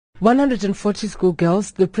140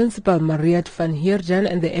 schoolgirls, the principal Mariette van Heerden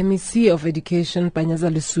and the MEC of Education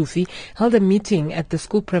Panyaza Lesufi held a meeting at the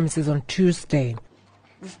school premises on Tuesday.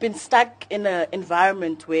 We've been stuck in an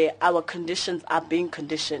environment where our conditions are being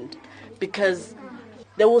conditioned, because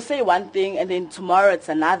they will say one thing and then tomorrow it's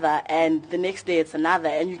another and the next day it's another,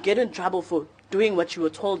 and you get in trouble for doing what you were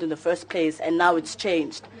told in the first place, and now it's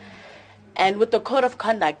changed. And with the code of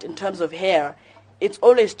conduct in terms of hair, it's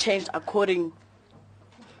always changed according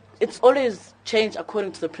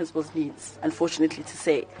to the principal's needs, unfortunately to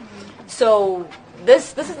say. So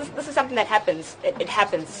this is something that happens. It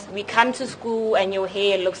happens. We come to school and your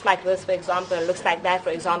hair looks like this, for example, it looks like that,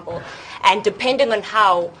 for example. And depending on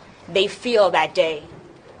how they feel that day,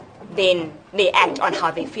 then they act on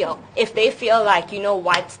how they feel. If they feel like, you know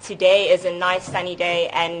what, today is a nice sunny day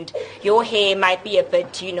and your hair might be a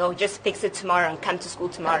bit, just fix it tomorrow and come to school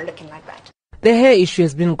tomorrow looking like that. The hair issue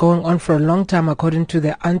has been going on for a long time, according to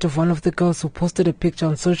the aunt of one of the girls who posted a picture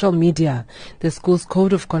on social media. The school's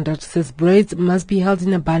code of conduct says braids must be held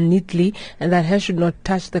in a bun neatly and that hair should not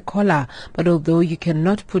touch the collar. But although you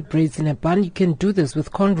cannot put braids in a bun, you can do this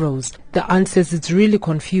with cornrows. The aunt says it's really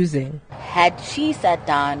confusing. Had she sat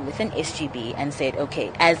down with an SGB and said,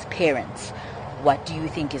 okay, as parents, what do you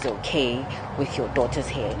think is okay with your daughter's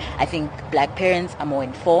hair? I think black parents are more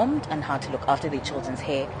informed on how to look after their children's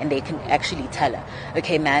hair, and they can actually tell her,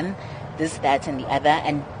 okay, ma'am, this, that, and the other,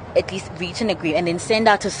 and at least reach an agreement, and then send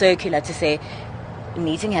out a circular to say, a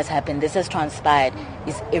meeting has happened, this has transpired,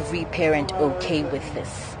 is every parent okay with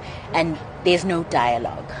this? And there's no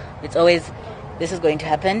dialogue. It's always, this is going to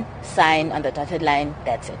happen, sign on the dotted line,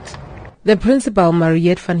 that's it. The principal,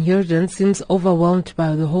 Mariette van Heerden, seems overwhelmed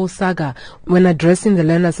by the whole saga. When addressing the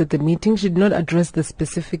learners at the meeting, she did not address the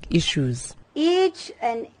specific issues. Each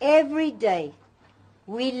and every day,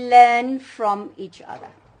 we learn from each other.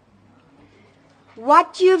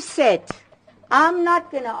 What you've said, I'm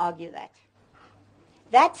not going to argue that.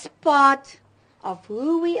 That's part of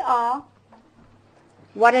who we are,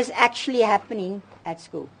 what is actually happening at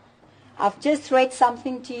school. I've just read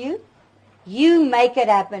something to you. You make it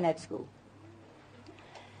happen at school.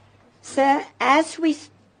 So as we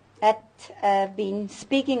had been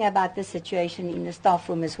speaking about the situation in the staff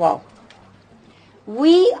room as well,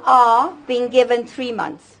 we are being given 3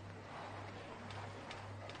 months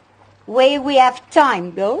where we have time,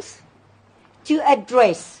 girls, to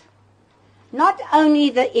address not only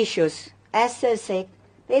the issues, as Sir said,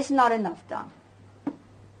 there's not enough time,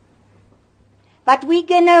 but we're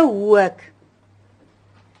going to work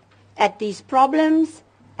at these problems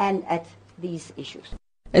and at these issues.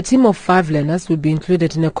 A team of 5 learners will be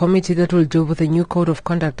included in a committee that will deal with a new code of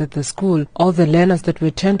conduct at the school. All the learners that were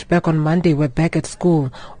turned back on Monday were back at school.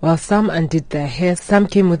 While some undid their hair, some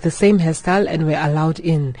came with the same hairstyle and were allowed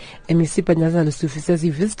in. MEC Panyaza Lesufi says he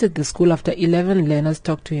visited the school after 11 learners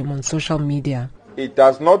talked to him on social media. It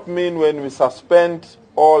does not mean when we suspend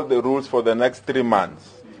all the rules for the next 3 months,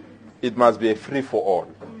 it must be a free-for-all,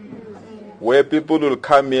 where people will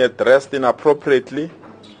come here dressed inappropriately,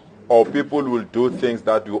 or people will do things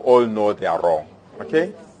that we all know they are wrong.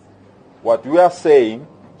 Okay? What we are saying,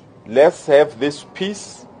 let's have this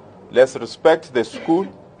peace, let's respect the school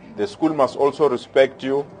must also respect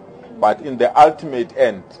you, but in the ultimate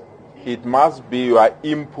end, it must be your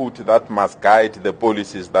input that must guide the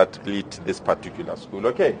policies that lead this particular school.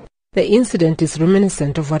 Okay? The incident is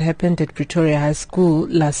reminiscent of what happened at Pretoria High School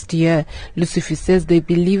last year. Lesufi says they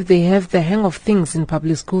believe they have the hang of things in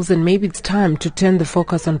public schools and maybe it's time to turn the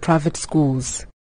focus on private schools.